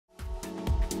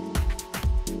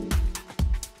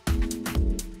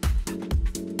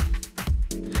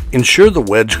Ensure the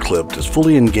wedge clip is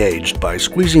fully engaged by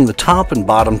squeezing the top and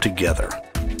bottom together.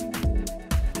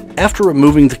 After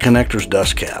removing the connector's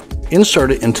dust cap,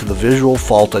 insert it into the visual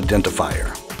fault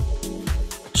identifier.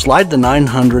 Slide the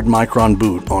 900 micron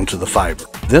boot onto the fiber.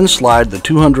 Then slide the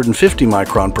 250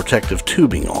 micron protective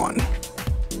tubing on.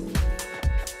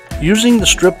 Using the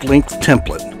strip length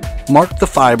template, mark the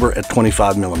fiber at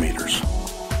 25 millimeters.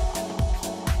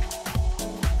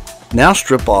 Now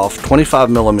strip off 25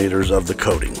 millimeters of the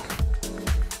coating.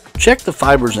 Check the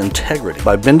fiber's integrity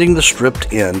by bending the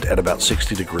stripped end at about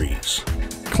 60 degrees.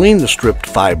 Clean the stripped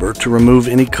fiber to remove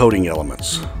any coating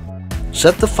elements.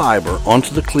 Set the fiber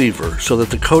onto the cleaver so that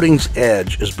the coating's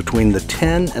edge is between the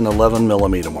 10 and 11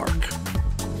 millimeter mark.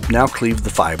 Now cleave the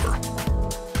fiber.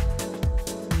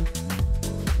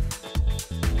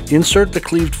 Insert the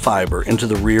cleaved fiber into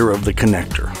the rear of the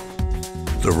connector.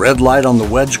 The red light on the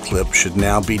wedge clip should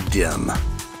now be dim.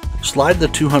 Slide the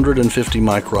 250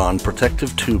 micron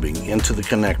protective tubing into the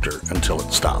connector until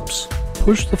it stops.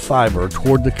 Push the fiber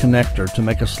toward the connector to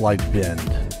make a slight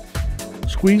bend.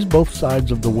 Squeeze both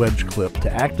sides of the wedge clip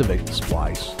to activate the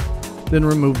splice, then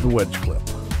remove the wedge clip.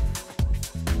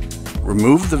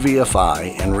 Remove the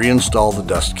VFI and reinstall the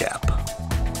dust cap.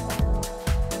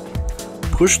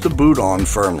 Push the boot on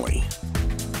firmly.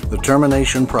 The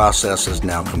termination process is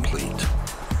now complete.